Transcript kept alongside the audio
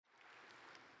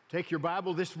Take your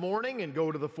Bible this morning and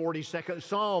go to the 42nd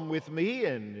Psalm with me,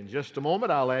 and in just a moment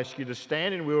I'll ask you to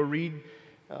stand and we'll read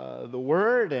the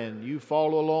Word, and you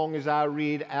follow along as I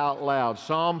read out loud.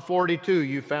 Psalm 42,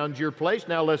 you found your place.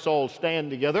 Now let's all stand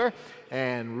together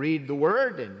and read the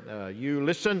Word, and you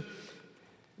listen.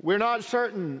 We're not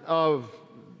certain of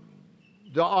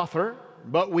the author,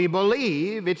 but we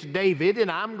believe it's David,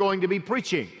 and I'm going to be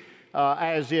preaching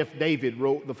as if David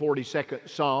wrote the 42nd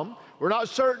Psalm. We're not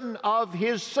certain of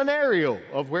his scenario,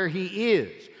 of where he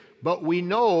is, but we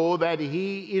know that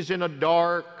he is in a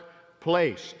dark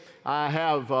place. I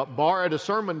have borrowed a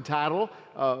sermon title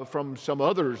from some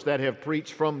others that have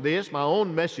preached from this, my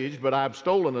own message, but I've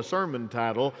stolen a sermon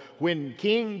title, When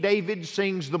King David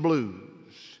Sings the Blues.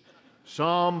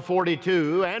 Psalm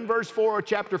 42 and verse 4 of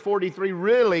chapter 43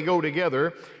 really go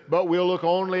together, but we'll look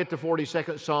only at the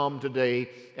 42nd Psalm today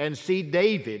and see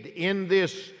David in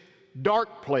this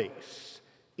dark place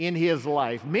in his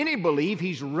life. Many believe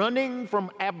he's running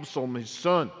from Absalom, his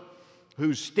son,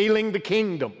 who's stealing the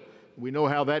kingdom. We know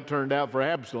how that turned out for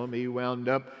Absalom. He wound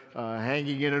up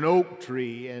hanging in an oak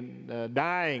tree and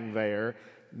dying there.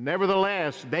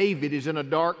 Nevertheless, David is in a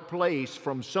dark place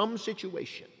from some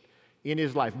situation in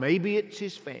his life. Maybe it's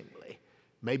his family,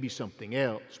 maybe something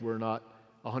else. We're not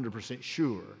 100%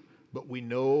 sure, but we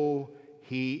know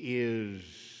he is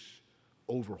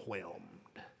overwhelmed.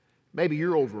 Maybe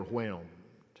you're overwhelmed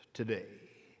today.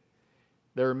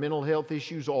 There are mental health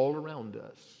issues all around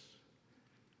us.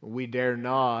 We dare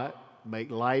not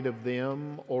make light of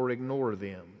them or ignore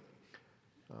them.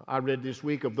 I read this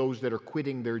week of those that are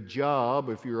quitting their job.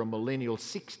 If you're a millennial,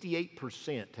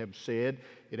 68% have said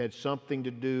it had something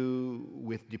to do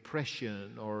with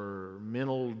depression or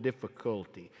mental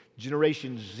difficulty.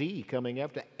 Generation Z coming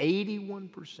after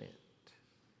 81%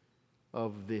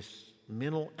 of this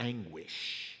mental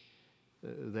anguish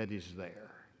that is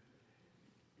there.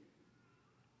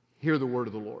 Hear the word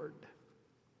of the Lord.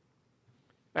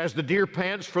 As the deer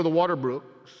pants for the water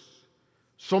brooks,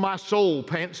 so my soul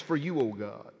pants for you, O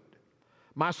God.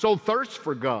 My soul thirsts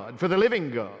for God, for the living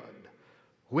God.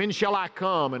 When shall I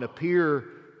come and appear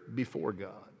before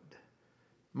God?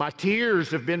 My tears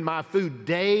have been my food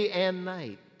day and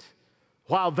night,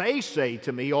 while they say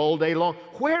to me all day long,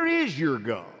 where is your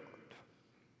God?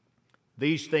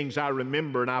 These things I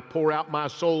remember, and I pour out my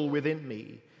soul within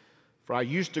me. For I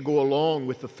used to go along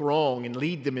with the throng and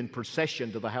lead them in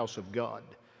procession to the house of God,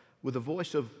 with a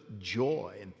voice of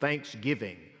joy and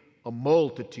thanksgiving, a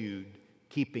multitude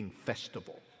keeping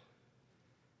festival.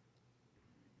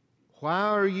 Why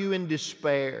are you in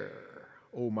despair,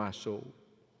 O my soul?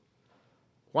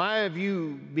 Why have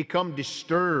you become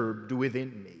disturbed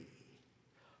within me?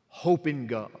 Hope in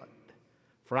God,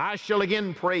 for I shall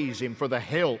again praise Him for the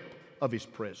help of His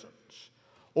presence.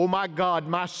 O my God,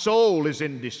 my soul is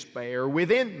in despair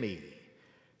within me.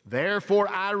 Therefore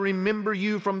I remember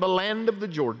you from the land of the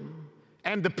Jordan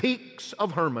and the peaks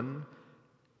of Hermon,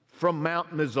 from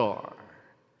Mount Mizar.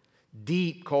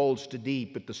 Deep calls to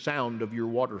deep at the sound of your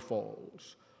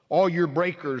waterfalls. All your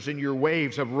breakers and your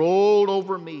waves have rolled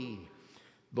over me.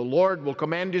 The Lord will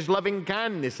command His loving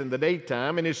kindness in the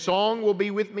daytime, and His song will be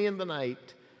with me in the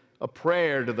night, a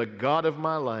prayer to the God of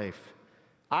my life.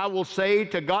 I will say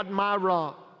to God my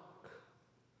rock,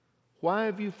 why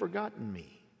have you forgotten me?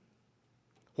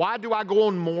 Why do I go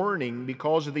on mourning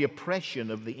because of the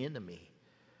oppression of the enemy?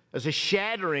 As a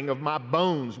shattering of my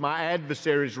bones, my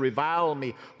adversaries revile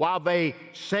me, while they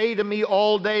say to me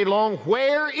all day long,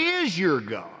 where is your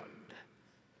God?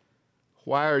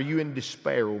 Why are you in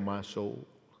despair, O my soul?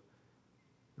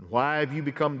 And why have you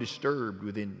become disturbed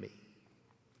within me?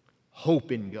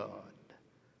 Hope in God,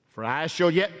 for I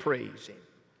shall yet praise Him,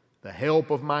 the help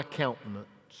of my countenance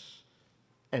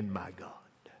and my God.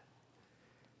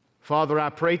 Father, I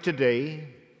pray today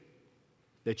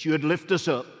that you would lift us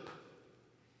up.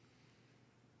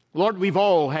 Lord, we've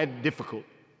all had difficult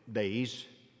days,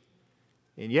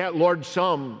 and yet, Lord,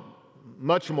 some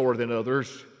much more than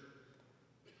others,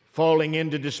 falling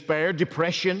into despair,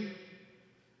 depression,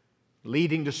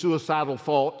 leading to suicidal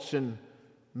thoughts and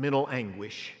mental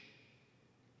anguish.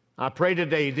 I pray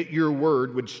today that your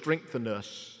word would strengthen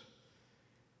us.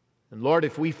 And Lord,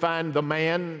 if we find the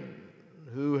man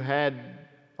who had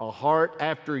a heart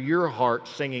after your heart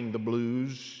singing the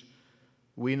blues,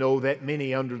 we know that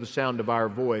many under the sound of our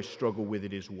voice struggle with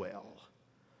it as well.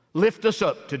 Lift us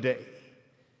up today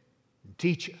and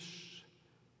teach us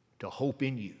to hope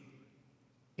in you.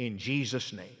 In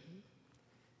Jesus' name,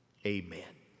 amen.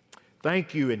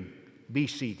 Thank you, and be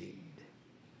seated.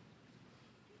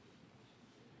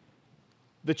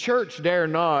 The church dare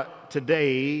not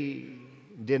today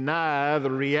deny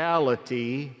the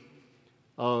reality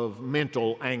of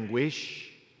mental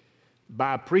anguish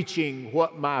by preaching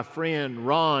what my friend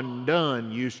Ron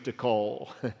Dunn used to call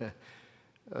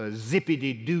a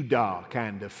zippity-doo-dah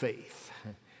kind of faith.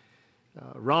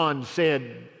 Ron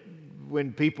said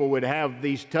when people would have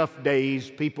these tough days,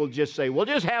 people just say, well,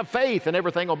 just have faith and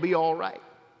everything will be all right.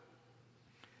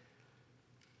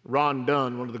 Ron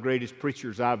Dunn, one of the greatest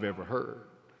preachers I've ever heard,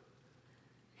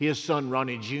 his son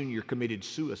Ronnie Jr. committed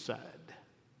suicide.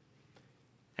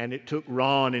 And it took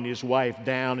Ron and his wife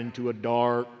down into a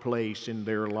dark place in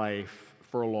their life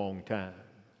for a long time.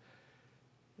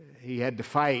 He had to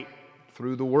fight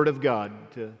through the Word of God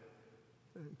to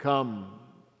come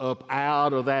up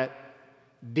out of that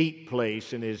deep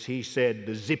place. And as he said,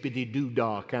 the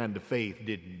zippity-doo-dah kind of faith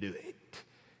didn't do it.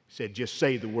 He said, just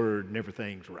say the word and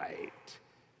everything's right.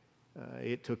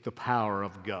 It took the power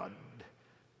of God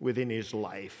within his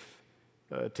life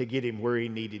to get him where he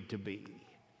needed to be.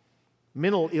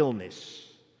 Mental illness,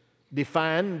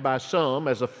 defined by some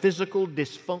as a physical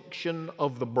dysfunction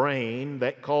of the brain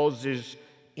that causes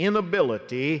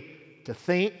inability to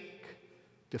think,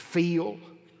 to feel,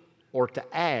 or to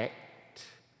act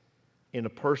in a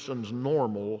person's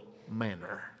normal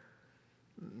manner.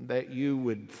 That you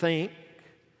would think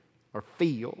or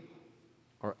feel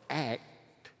or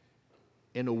act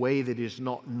in a way that is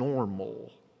not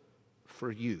normal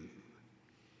for you.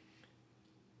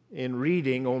 In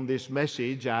reading on this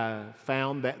message, I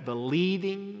found that the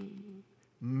leading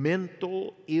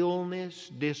mental illness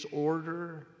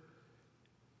disorder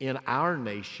in our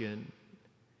nation,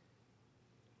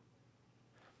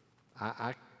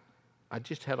 I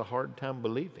just had a hard time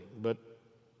believing, but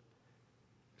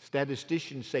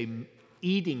statisticians say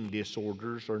eating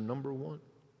disorders are number one.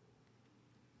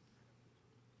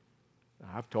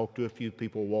 I've talked to a few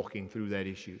people walking through that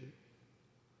issue.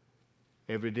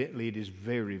 Evidently, it is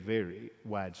very, very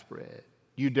widespread.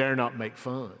 You dare not make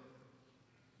fun.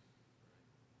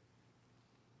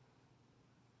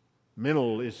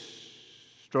 Mental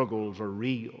struggles are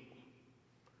real.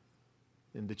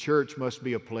 And the church must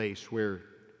be a place where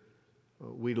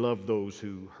we love those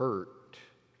who hurt.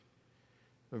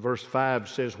 Verse 5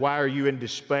 says, why are you in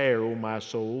despair, O my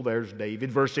soul? There's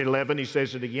David. Verse 11, he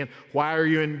says it again. Why are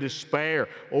you in despair,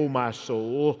 O my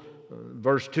soul?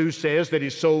 Verse 2 says that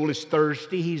his soul is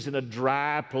thirsty. He's in a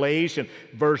dry place. And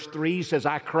verse 3 says,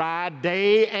 I cry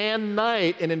day and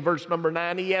night. And in verse number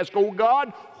 9, he asks, oh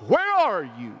God, where are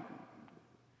you?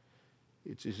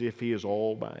 It's as if he is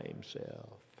all by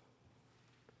himself.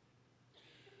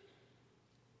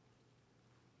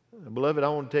 Beloved, I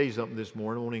want to tell you something this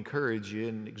morning. I want to encourage you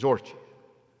and exhort you.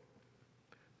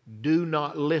 Do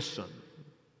not listen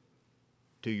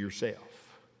to yourself.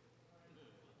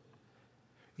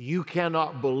 You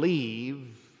cannot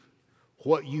believe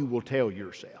what you will tell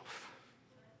yourself.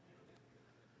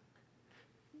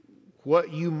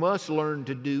 What you must learn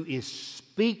to do is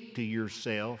speak to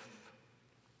yourself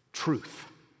truth,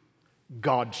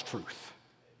 God's truth.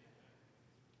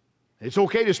 It's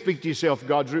okay to speak to yourself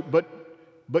God's truth,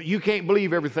 but you can't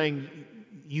believe everything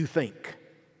you think,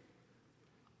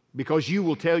 because you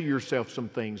will tell yourself some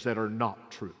things that are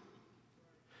not true.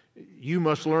 You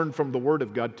must learn from the Word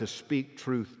of God to speak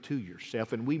truth to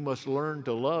yourself, and we must learn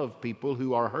to love people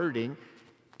who are hurting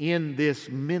in this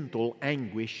mental,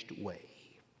 anguished way.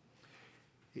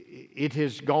 It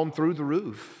has gone through the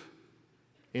roof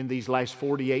in these last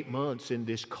 48 months in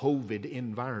this COVID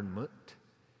environment.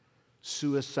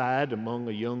 Suicide among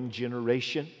a young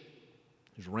generation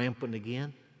is rampant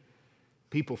again.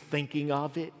 People thinking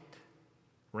of it,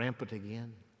 rampant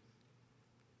again.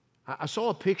 I saw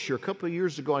a picture a couple of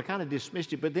years ago. I kind of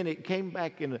dismissed it, but then it came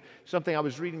back in something I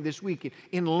was reading this week.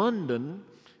 In London,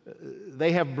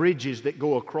 they have bridges that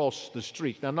go across the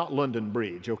street. Now, not London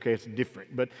Bridge, okay, it's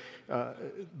different, but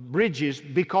bridges,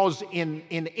 because in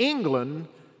England,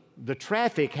 the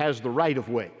traffic has the right of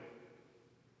way,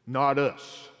 not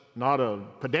us, not a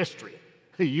pedestrian.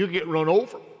 You get run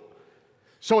over.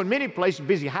 So in many places,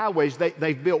 busy highways,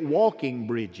 they've built walking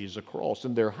bridges across,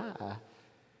 and they're high.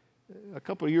 A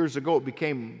couple of years ago, it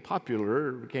became popular.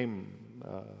 It became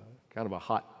kind of a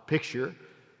hot picture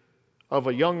of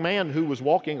a young man who was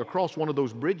walking across one of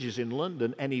those bridges in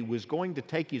London, and he was going to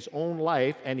take his own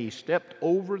life, and he stepped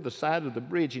over the side of the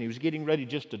bridge, and he was getting ready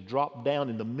just to drop down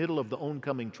in the middle of the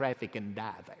oncoming traffic and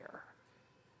die there.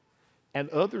 And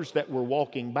others that were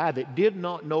walking by that did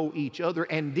not know each other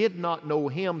and did not know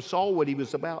him saw what he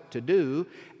was about to do,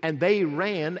 and they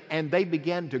ran and they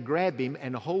began to grab him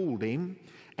and hold him,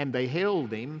 and they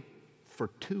held him for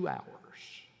 2 hours.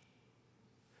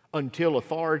 until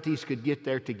authorities could get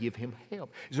there to give him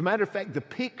help. As a matter of fact, the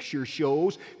picture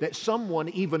shows that someone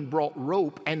even brought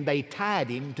rope and they tied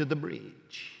him to the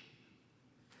bridge.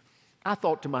 I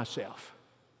thought to myself,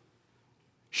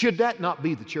 should that not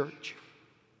be the church?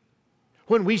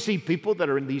 When we see people that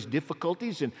are in these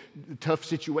difficulties and tough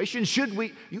situations, should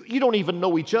we, you don't even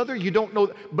know each other, you don't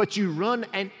know, but you run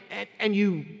and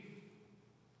you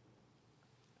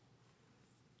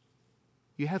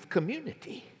have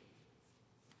community.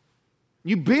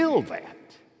 You build that.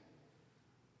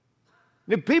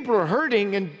 And if people are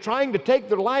hurting and trying to take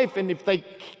their life, and if they,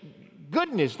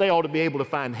 goodness, they ought to be able to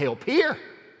find help here.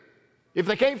 If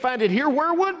they can't find it here,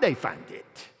 where would they find it?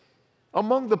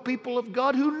 Among the people of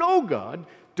God who know God,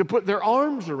 to put their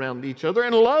arms around each other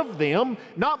and love them,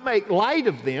 not make light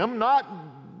of them,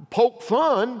 not poke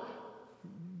fun,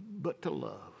 but to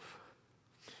love.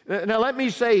 Now let me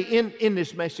say in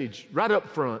this message, right up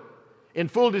front, in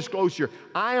full disclosure,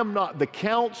 I am not the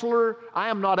counselor, I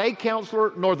am not a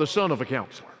counselor, nor the son of a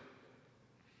counselor.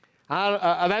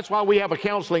 That's why we have a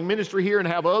counseling ministry here and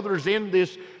have others in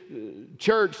this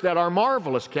church that are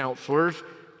marvelous counselors,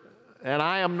 and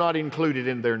I am not included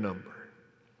in their number.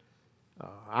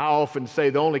 I often say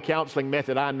the only counseling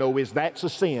method I know is that's a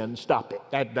sin, stop it.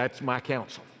 That's my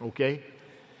counsel, okay?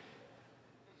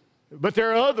 But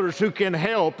there are others who can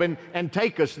help and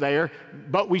take us there.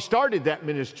 But we started that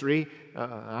ministry.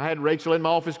 I had Rachel in my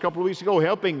office a couple of weeks ago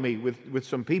helping me with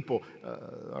some people,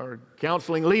 our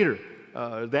counseling leader,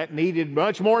 that needed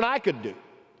much more than I could do.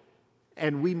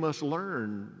 And we must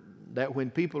learn that when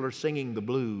people are singing the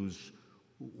blues,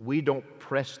 we don't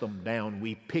press them down,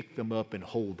 we pick them up and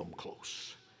hold them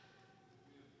close.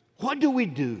 What do we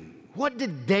do? What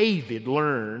did David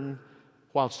learn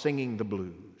while singing the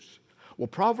blues? Well,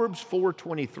 Proverbs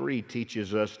 4:23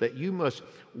 teaches us that you must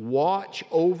watch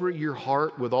over your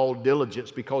heart with all diligence,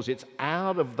 because it's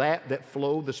out of that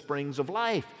flow the springs of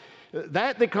life.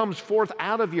 That comes forth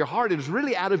out of your heart. It is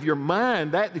really out of your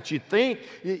mind, that you think.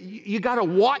 You got to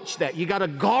watch that. You got to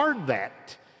guard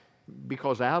that,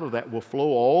 because out of that will flow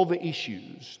all the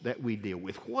issues that we deal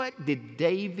with. What did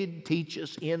David teach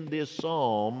us in this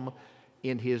psalm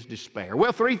in his despair?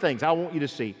 Well, three things I want you to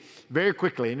see very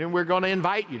quickly, and then we're going to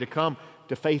invite you to come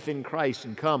to faith in Christ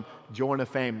and come join a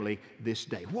family this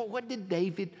day. What did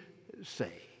David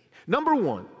say? Number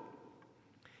one,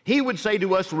 he would say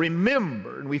to us,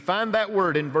 remember, and we find that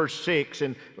word in verse 6,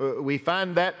 and we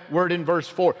find that word in verse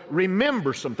 4.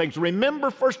 Remember some things. Remember,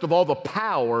 first of all, the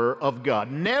power of God.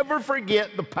 Never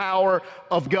forget the power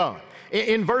of God.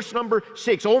 In verse number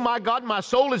 6, oh my God, my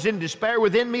soul is in despair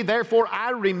within me, therefore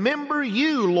I remember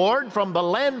you, Lord, from the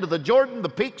land of the Jordan, the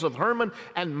peaks of Hermon,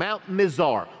 and Mount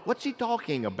Mizar. What's he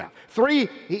talking about?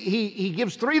 He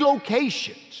gives three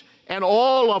locations, and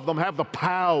all of them have the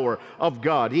power of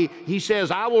God. He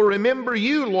says, I will remember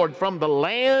you, Lord, from the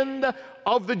land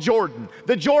of the Jordan.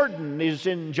 The Jordan is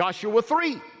in Joshua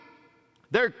 3.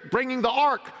 They're bringing the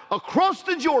ark across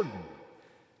the Jordan.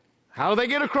 How do they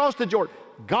get across the Jordan?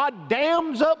 God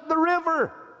dams up the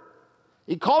river.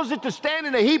 He causes it to stand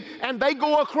in a heap, and they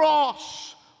go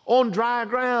across on dry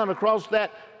ground, across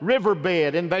that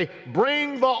riverbed, and they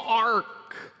bring the ark.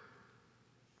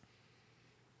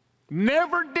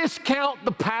 Never discount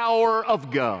the power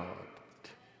of God.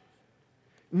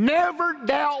 Never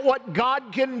doubt what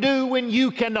God can do when you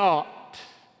cannot.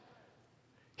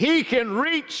 He can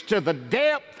reach to the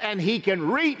depth, and He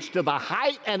can reach to the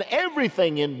height, and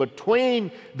everything in between.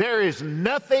 There is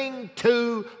nothing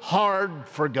too hard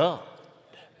for God.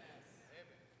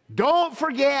 Don't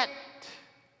forget.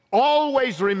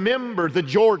 Always remember the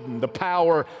Jordan, the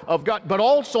power of God, but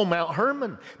also Mount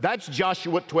Hermon. That's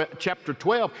Joshua chapter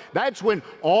 12. That's when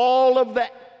all of the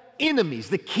enemies,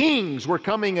 the kings, were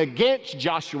coming against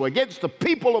Joshua, against the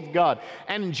people of God.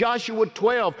 And in Joshua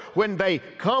 12, when they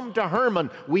come to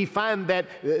Hermon, we find that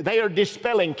they are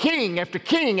dispelling king after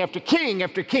king after king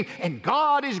after king, and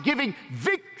God is giving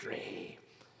victory.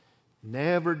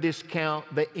 Never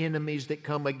discount the enemies that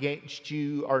come against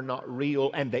you are not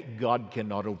real, and that God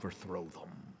cannot overthrow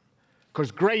them. Because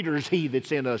greater is He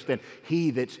that's in us than he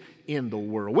that's in the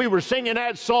world. We were singing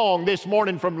that song this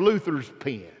morning from Luther's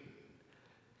pen.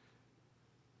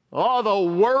 Oh,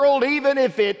 the world, even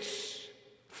if it's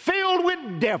filled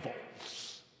with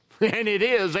devils, and it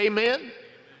is, amen?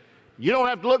 You don't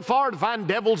have to look far to find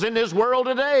devils in this world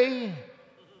today.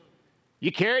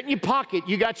 You carry it in your pocket.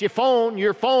 You got your phone,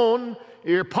 your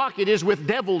pocket is with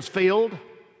devils filled.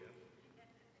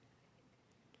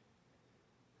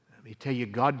 Let me tell you,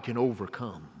 God can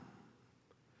overcome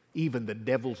even the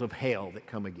devils of hell that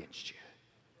come against you.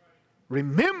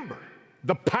 Remember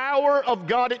The power of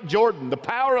God at Jordan, the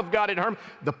power of God at Hermon,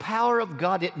 the power of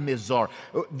God at Mizar.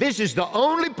 This is the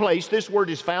only place this word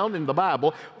is found in the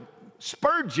Bible.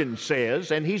 Spurgeon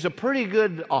says, and he's a pretty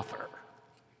good author,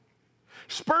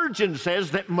 Spurgeon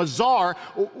says that Mizar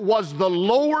was the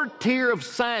lower tier of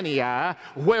Sinai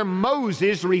where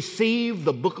Moses received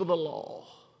the book of the law.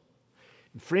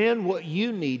 Friend, what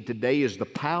you need today is the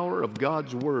power of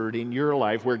God's Word in your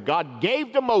life. Where God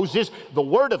gave to Moses the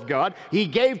Word of God, He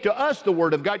gave to us the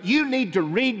Word of God. You need to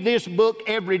read this book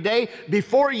every day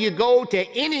before you go to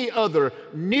any other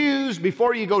news,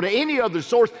 before you go to any other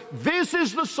source. This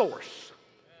is the source.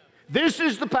 This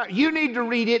is the power. You need to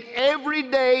read it every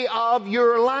day of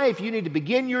your life. You need to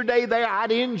begin your day there.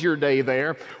 I'd end your day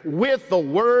there with the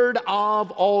Word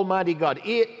of Almighty God.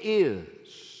 It is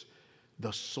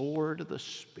the sword of the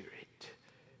Spirit.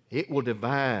 It will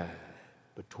divide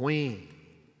between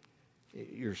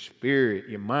your spirit,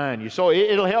 your mind, your soul.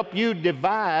 It'll help you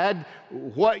divide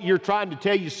what you're trying to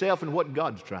tell yourself and what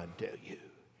God's trying to tell you.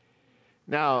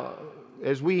 Now,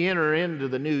 as we enter into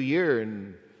the new year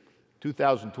in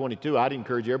 2022, I'd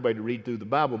encourage everybody to read through the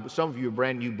Bible, but some of you are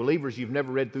brand new believers. You've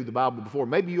never read through the Bible before.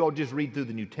 Maybe you all just read through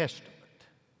the New Testament.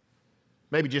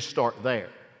 Maybe just start there.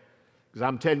 Because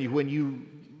I'm telling you,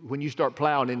 when you start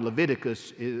plowing in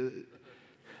Leviticus, you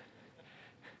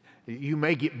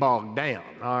may get bogged down,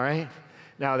 all right?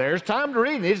 Now, there's time to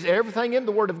read. Everything in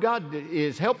the Word of God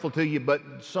is helpful to you, but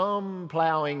some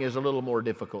plowing is a little more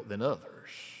difficult than others.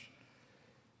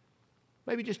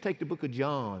 Maybe just take the book of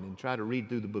John and try to read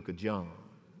through the book of John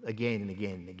again and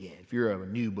again and again. If you're a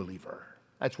new believer,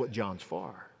 that's what John's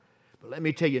for. But let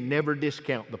me tell you, never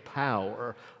discount the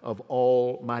power of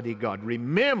Almighty God.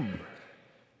 Remember,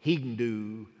 He can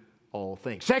do all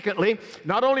things. Secondly,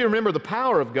 not only remember the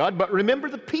power of God, but remember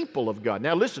the people of God.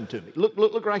 Now listen to me.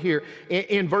 Look right here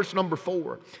in verse number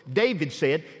 4. David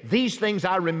said, "These things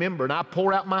I remember, and I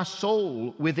pour out my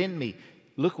soul within me."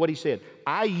 Look what he said.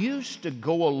 "I used to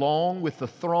go along with the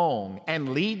throng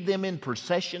and lead them in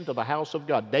procession to the house of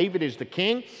God." David, as the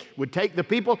king, would take the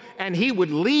people and he would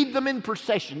lead them in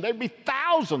procession. There'd be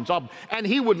thousands of them, and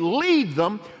he would lead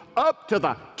them up to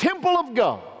the temple of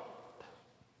God.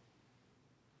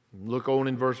 Look on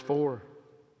in verse 4.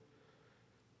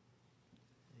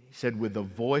 He said, "With the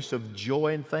voice of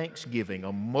joy and thanksgiving,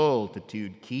 a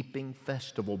multitude keeping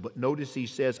festival." But notice he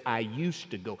says, "I used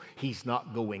to go." He's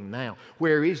not going now.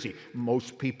 Where is he?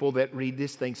 Most people that read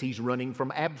this thinks he's running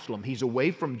from Absalom. He's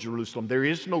away from Jerusalem. There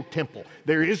is no temple.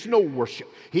 There is no worship.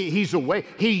 He's away.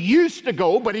 He used to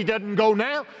go, but he doesn't go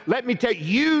now. Let me tell you,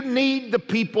 you need the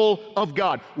people of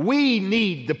God. We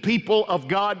need the people of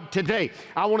God today.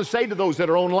 I want to say to those that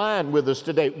are online with us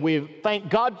today, we thank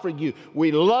God for you.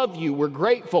 We love you. We're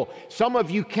grateful. Some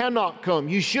of you cannot come.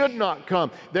 You should not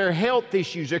come. There are health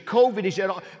issues, there are COVID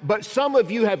issues, but some of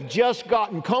you have just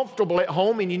gotten comfortable at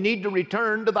home and you need to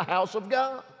return to the house of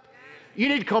God. You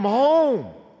need to come home.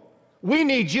 We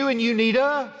need you and you need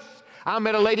us. I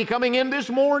met a lady coming in this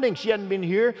morning. She hadn't been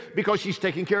here because she's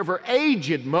taking care of her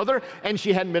aged mother and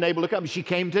she hadn't been able to come. She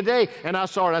came today and I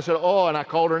saw her and I said, "Oh," and I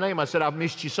called her name. I said, "I've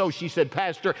missed you so." She said,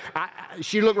 "Pastor,"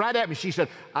 she looked right at me. She said,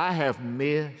 "I have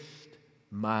missed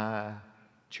my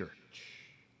church."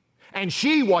 And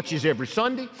she watches every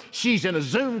Sunday. She's in a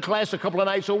Zoom class a couple of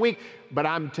nights a week. But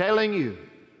I'm telling you,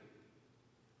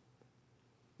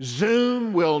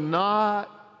 Zoom will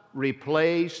not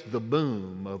replace the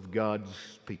boom of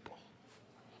God's people.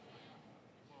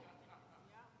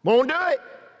 Won't do it.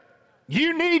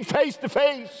 You need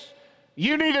face-to-face.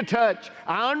 You need a touch.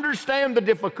 I understand the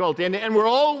difficulty, and we're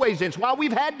always in. It's why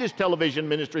we've had this television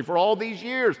ministry for all these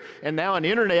years, and now on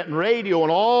internet and radio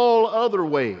and all other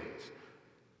ways.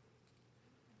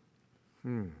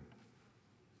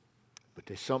 But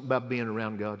there's something about being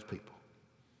around God's people,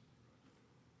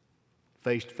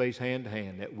 face-to-face,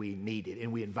 hand-to-hand, that we need it.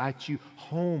 And we invite you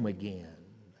home again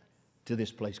to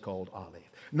this place called Olive.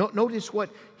 Notice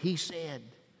what he said.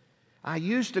 "I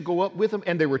used to go up with them,"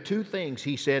 and there were two things,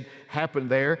 he said, happened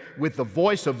there, with the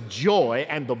voice of joy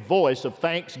and the voice of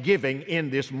thanksgiving in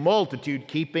this multitude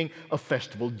keeping a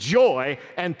festival. Joy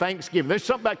and thanksgiving. There's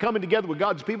something about coming together with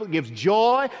God's people. It gives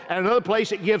joy, and another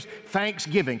place it gives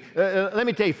thanksgiving. Let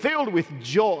me tell you, filled with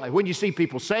joy. When you see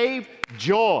people saved,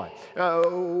 joy.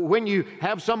 When you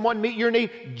have someone meet your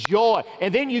need, joy.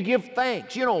 And then you give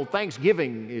thanks. You know,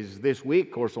 Thanksgiving is this week,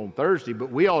 of course, on Thursday, but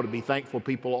we ought to be thankful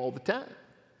people all the time.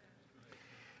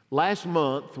 Last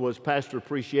month was Pastor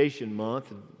Appreciation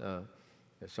Month, and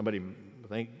somebody, I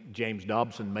think James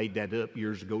Dobson, made that up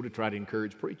years ago to try to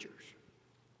encourage preachers.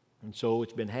 And so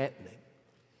it's been happening.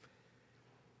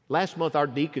 Last month, our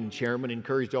deacon chairman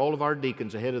encouraged all of our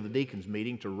deacons ahead of the deacons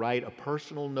meeting to write a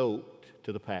personal note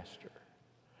to the pastor.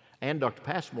 And Dr.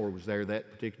 Passmore was there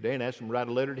that particular day and asked him to write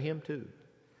a letter to him too.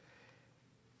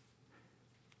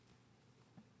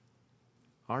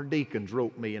 Our deacons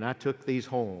wrote me, and I took these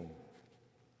home.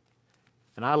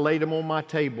 And I laid them on my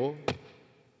table.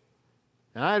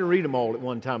 And I didn't read them all at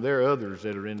one time. There are others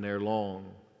that are in there long.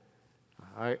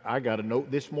 I got a note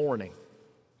this morning.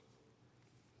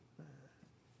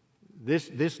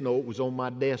 This note was on my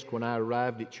desk when I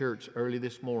arrived at church early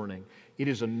this morning. It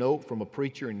is a note from a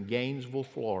preacher in Gainesville,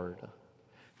 Florida.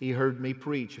 He heard me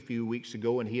preach a few weeks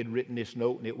ago, and he had written this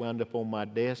note, and it wound up on my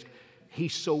desk. He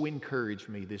so encouraged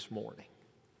me this morning.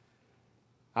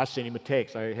 I sent him a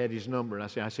text. I had his number, and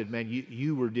I said, man,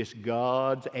 you were just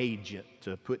God's agent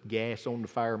to put gas on the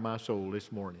fire of my soul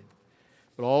this morning.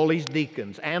 But all these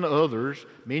deacons and others,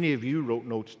 many of you wrote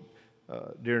notes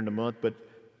during the month, but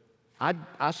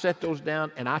I set those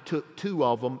down, and I took 2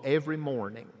 of them every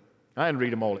morning. I didn't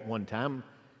read them all at one time.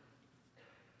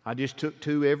 I just took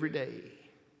 2 every day.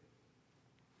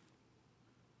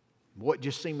 Boy, it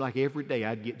just seemed like every day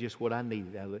I'd get just what I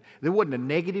needed out of it. There wasn't a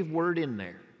negative word in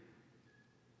there.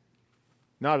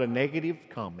 Not a negative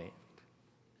comment.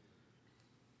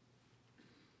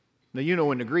 Now, you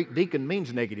know, in the Greek, deacon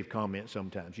means negative comment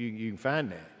sometimes. You can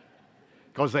find that.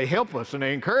 Because they help us and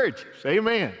they encourage us.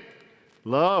 Amen.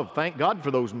 Love, thank God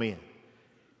for those men.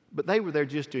 But they were there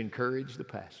just to encourage the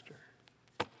pastor.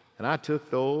 And I took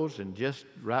those, and just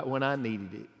right when I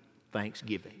needed it,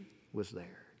 Thanksgiving was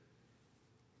there.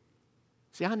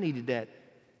 See, I needed that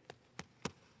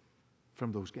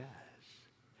from those guys.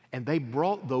 And they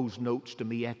brought those notes to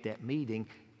me at that meeting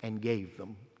and gave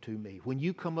them to me. When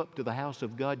you come up to the house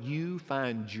of God, you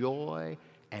find joy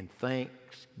and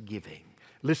thanksgiving.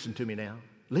 Listen to me now.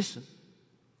 Listen.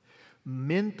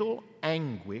 Mental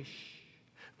anguish,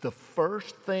 the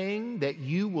first thing that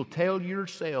you will tell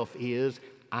yourself is,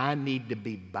 I need to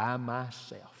be by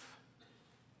myself.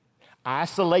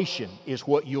 Isolation is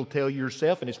what you'll tell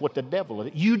yourself, and it's what the devil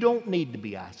is. You don't need to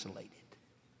be isolated.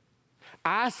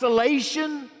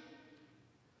 Isolation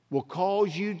will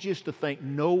cause you just to think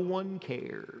no one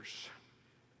cares.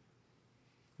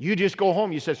 You just go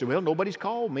home, you say, well, nobody's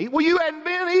called me. Well, you hadn't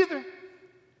been either.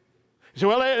 You say,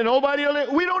 well, nobody else,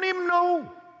 we don't even know.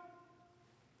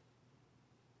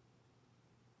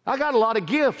 I got a lot of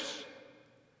gifts,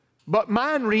 but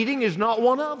mind reading is not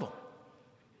one of them.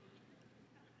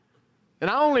 And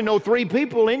I only know 3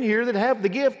 people in here that have the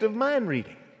gift of mind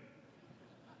reading.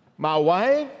 My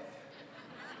wife.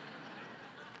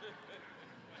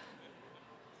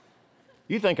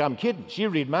 You think I'm kidding. She'll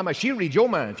read my mind. She'll read your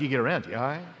mind if you get around to you, all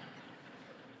right?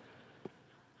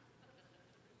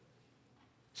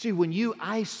 See, when you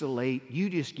isolate, you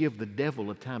just give the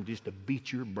devil a time just to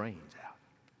beat your brains out.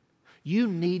 You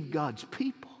need God's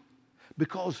people,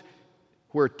 because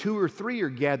where 2 or 3 are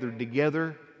gathered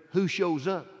together, who shows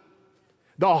up?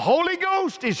 The Holy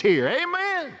Ghost is here.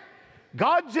 Amen.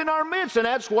 God's in our midst, and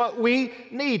that's what we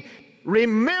need.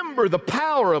 Remember the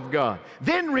power of God.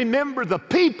 Then remember the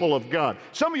people of God.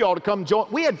 Some of you ought to come join.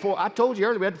 I told you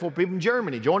earlier, we had 4 people in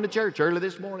Germany join the church early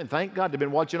this morning. Thank God. They've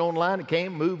been watching online and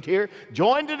came, moved here.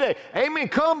 Join today. Amen.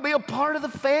 Come be a part of the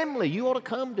family. You ought to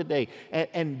come today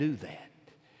and do that.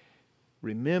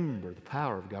 Remember the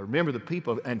power of God. Remember the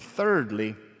people. And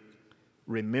thirdly,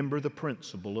 remember the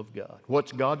principle of God.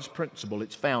 What's God's principle?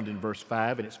 It's found in verse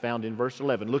 5 and it's found in verse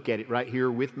 11. Look at it right here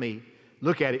with me.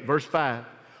 Look at it, verse 5.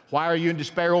 Why are you in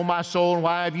despair, O my soul, and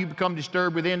why have you become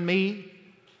disturbed within me?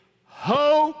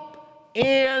 Hope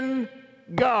in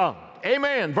God.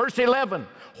 Amen. Verse 11.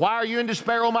 Why are you in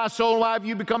despair, O my soul, and why have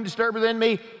you become disturbed within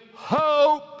me?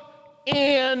 Hope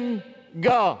in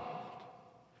God.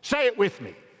 Say it with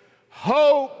me.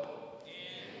 Hope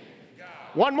in God.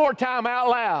 One more time out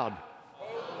loud.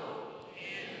 Hope in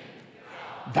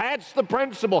God. That's the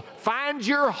principle. Find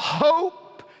your hope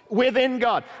within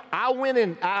God.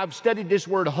 I've studied this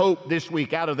word hope this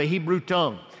week out of the Hebrew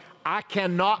tongue. I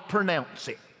cannot pronounce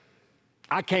it.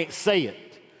 I can't say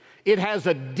it. It has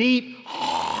a deep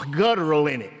guttural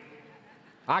in it.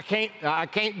 I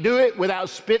can't do it without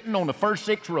spitting on the first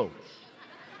 6 rows.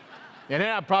 And then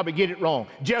I'd probably get it wrong.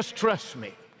 Just trust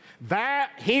me.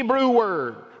 That Hebrew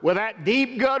word with that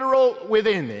deep guttural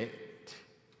within it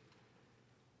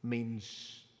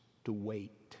means to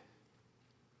wait.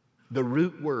 The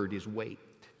root word is wait.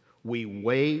 We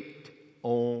wait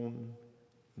on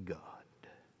God.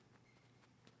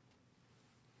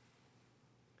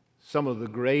 Some of the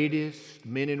greatest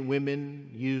men and women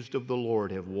used of the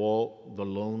Lord have walked the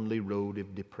lonely road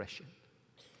of depression.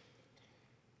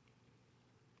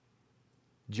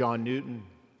 John Newton,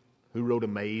 who wrote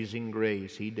Amazing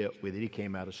Grace. He dealt with it. He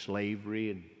came out of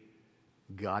slavery and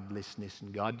godlessness,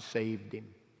 and God saved him.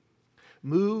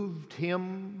 Moved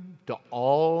him to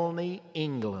Olney,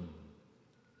 England.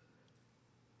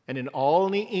 And in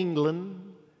Olney,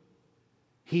 England,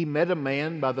 he met a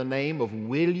man by the name of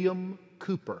William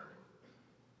Cowper.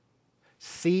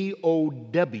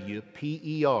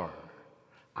 Cowper.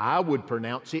 I would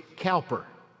pronounce it Cowper.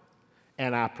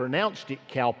 And I pronounced it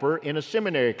Cowper in a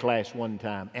seminary class one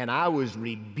time, and I was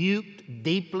rebuked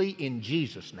deeply in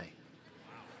Jesus' name.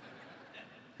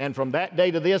 And from that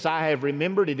day to this, I have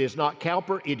remembered it is not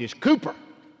Cowper, it is Cooper.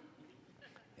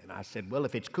 And I said, well,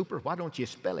 if it's Cooper, why don't you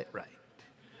spell it right?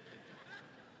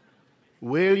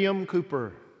 William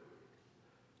Cowper.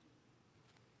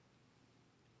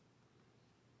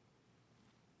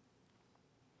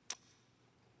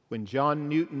 When John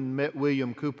Newton met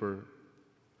William Cowper,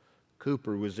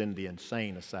 Cowper was in the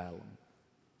insane asylum.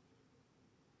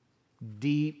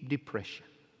 Deep depression.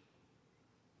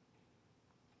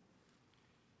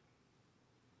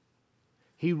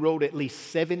 He wrote at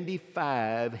least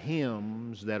 75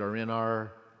 hymns that are in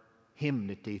our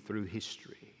hymnody through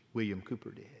history. William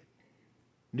Cowper did.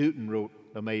 Newton wrote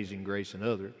Amazing Grace and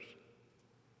others.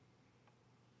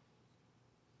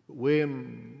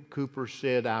 William Cowper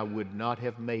said, I would not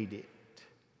have made it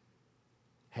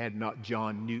had not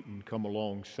John Newton come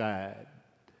alongside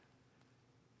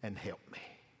and helped me.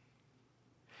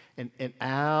 And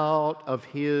out of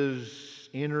his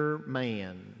inner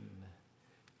man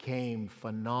came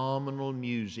phenomenal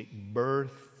music birthed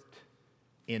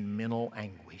in mental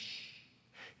anguish.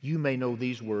 You may know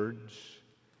these words.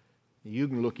 You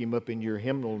can look him up in your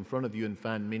hymnal in front of you and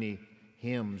find many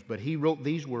hymns, but he wrote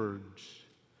these words.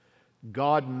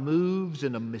 God moves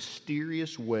in a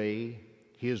mysterious way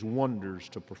His wonders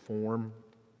to perform.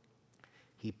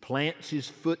 He plants His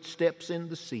footsteps in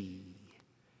the sea,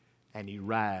 and He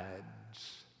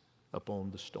rides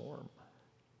upon the storm.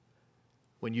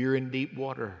 When you're in deep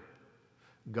water,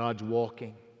 God's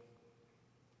walking.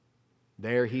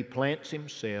 There He plants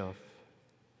Himself,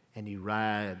 and He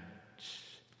rides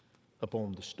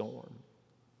upon the storm.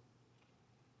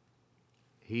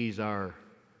 He's our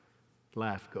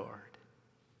lifeguard.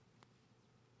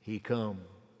 He comes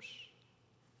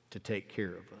to take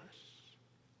care of us.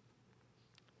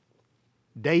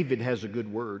 David has a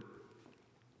good word.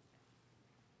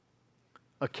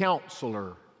 A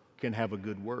counselor can have a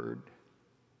good word.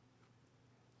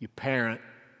 Your parent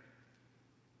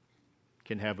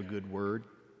can have a good word.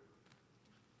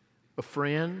 A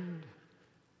friend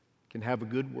can have a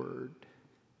good word.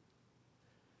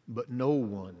 But no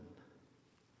one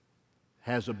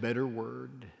has a better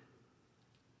word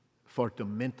for the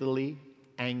mentally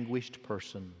anguished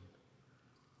person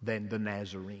than the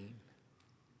Nazarene.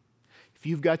 If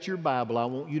you've got your Bible, I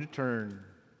want you to turn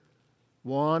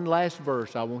one last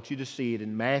verse. I want you to see it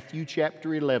in Matthew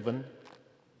chapter 11.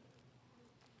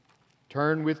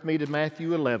 Turn with me to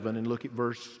Matthew 11 and look at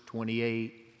verse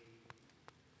 28.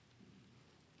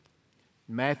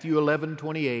 Matthew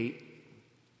 11:28.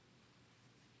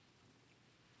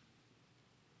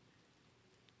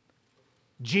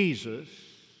 Jesus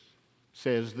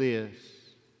says this,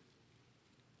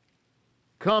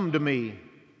 "Come to me,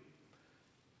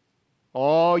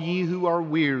 all ye who are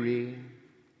weary."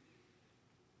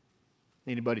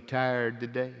 Anybody tired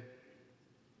today?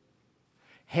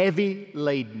 Heavy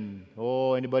laden.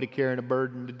 Oh, anybody carrying a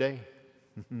burden today?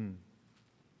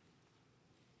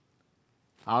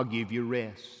 I'll give you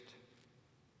rest.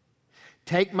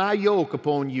 Take my yoke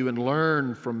upon you and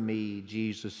learn from me,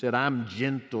 Jesus said. I'm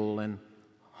gentle and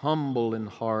humble in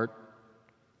heart.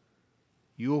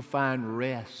 You'll find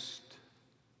rest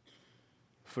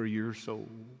for your souls.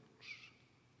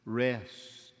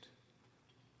 Rest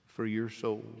for your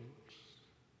souls.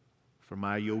 For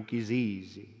my yoke is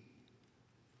easy.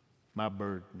 My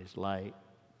burden is light.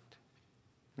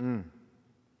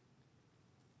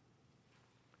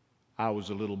 I was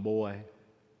a little boy.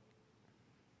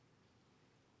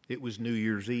 It was New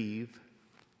Year's Eve.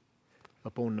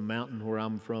 Up on the mountain where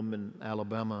I'm from in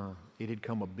Alabama, it had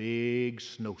come a big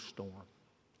snowstorm.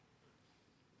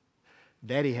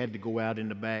 Daddy had to go out in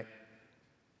the back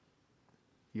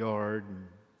yard, and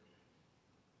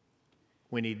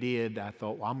when he did, I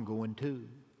thought, well, I'm going too.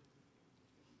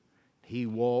 He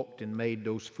walked and made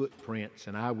those footprints,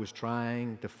 and I was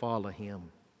trying to follow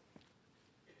him.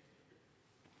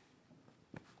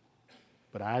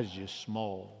 But I was just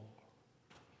small.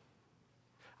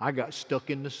 I got stuck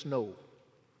in the snow.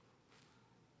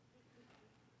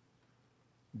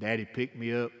 Daddy picked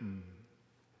me up, and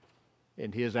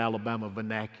in his Alabama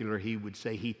vernacular, he would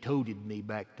say he toted me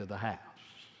back to the house.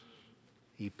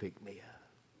 He picked me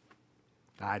up.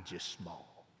 I just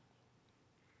small.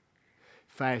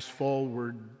 Fast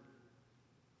forward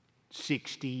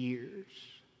 60 years.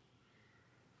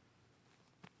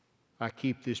 I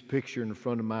keep this picture in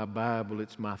front of my Bible.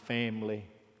 It's my family.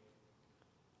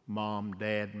 Mom,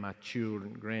 dad, my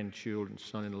children, grandchildren,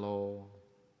 son-in-law.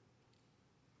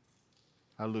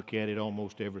 I look at it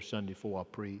almost every Sunday before I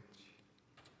preach,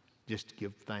 just to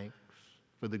give thanks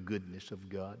for the goodness of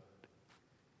God.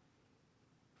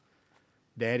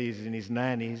 Daddy's in his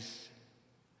 90s.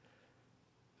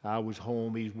 I was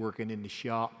home, he's working in the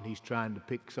shop, and he's trying to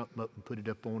pick something up and put it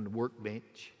up on the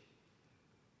workbench.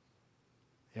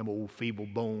 Them old feeble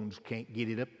bones can't get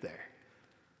it up there.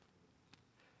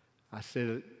 I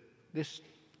said,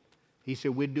 he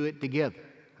said, we'd do it together.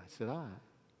 I said, all right.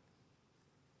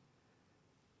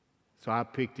 So I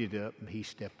picked it up, and he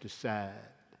stepped aside.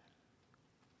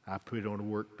 I put it on the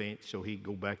workbench so he'd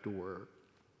go back to work.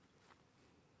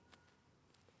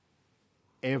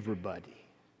 Everybody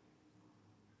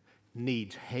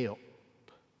needs help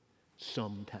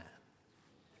sometime.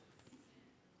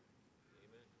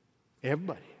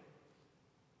 Everybody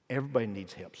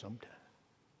needs help sometime.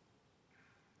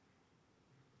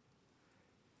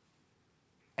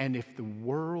 And if the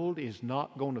world is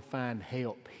not going to find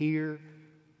help here,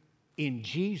 in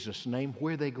Jesus' name,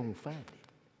 where are they going to find it?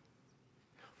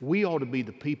 We ought to be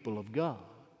the people of God,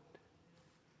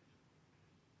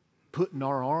 putting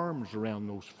our arms around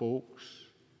those folks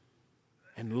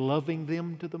and loving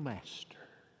them to the Master,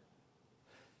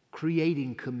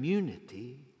 creating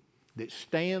community that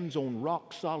stands on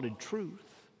rock-solid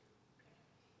truth,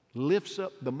 lifts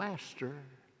up the Master,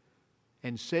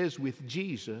 and says with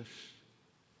Jesus,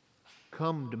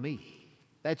 come to me.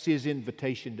 That's his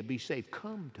invitation to be saved.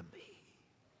 Come to me.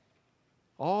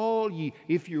 All ye,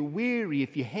 if you're weary,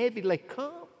 if you're heavy,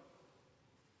 come.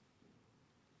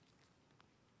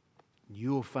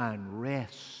 You'll find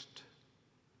rest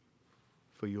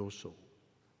for your soul.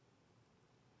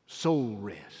 Soul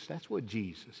rest. That's what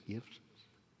Jesus gives us.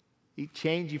 He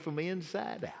changes you from the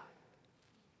inside out.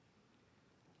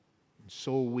 And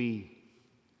so we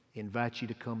invite you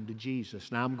to come to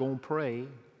Jesus. Now I'm going to pray.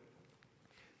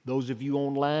 Those of you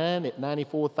online at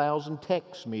 94,000,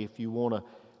 text me if you want to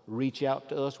reach out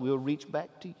to us. We'll reach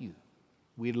back to you.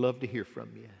 We'd love to hear from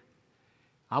you.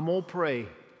 I'm going to pray.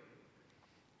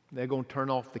 They're going to turn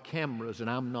off the cameras, and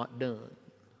I'm not done.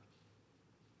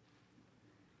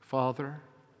 Father,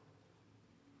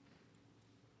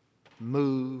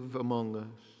 move among us.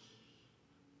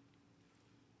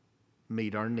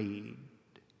 Meet our need.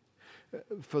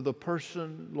 For the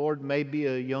person, Lord, maybe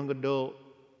a young adult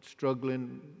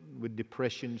struggling with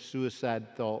depression,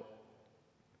 suicide thought,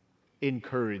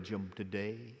 encourage them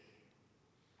today.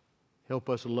 Help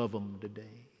us love them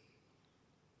today.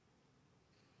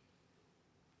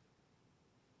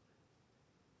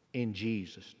 In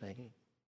Jesus' name.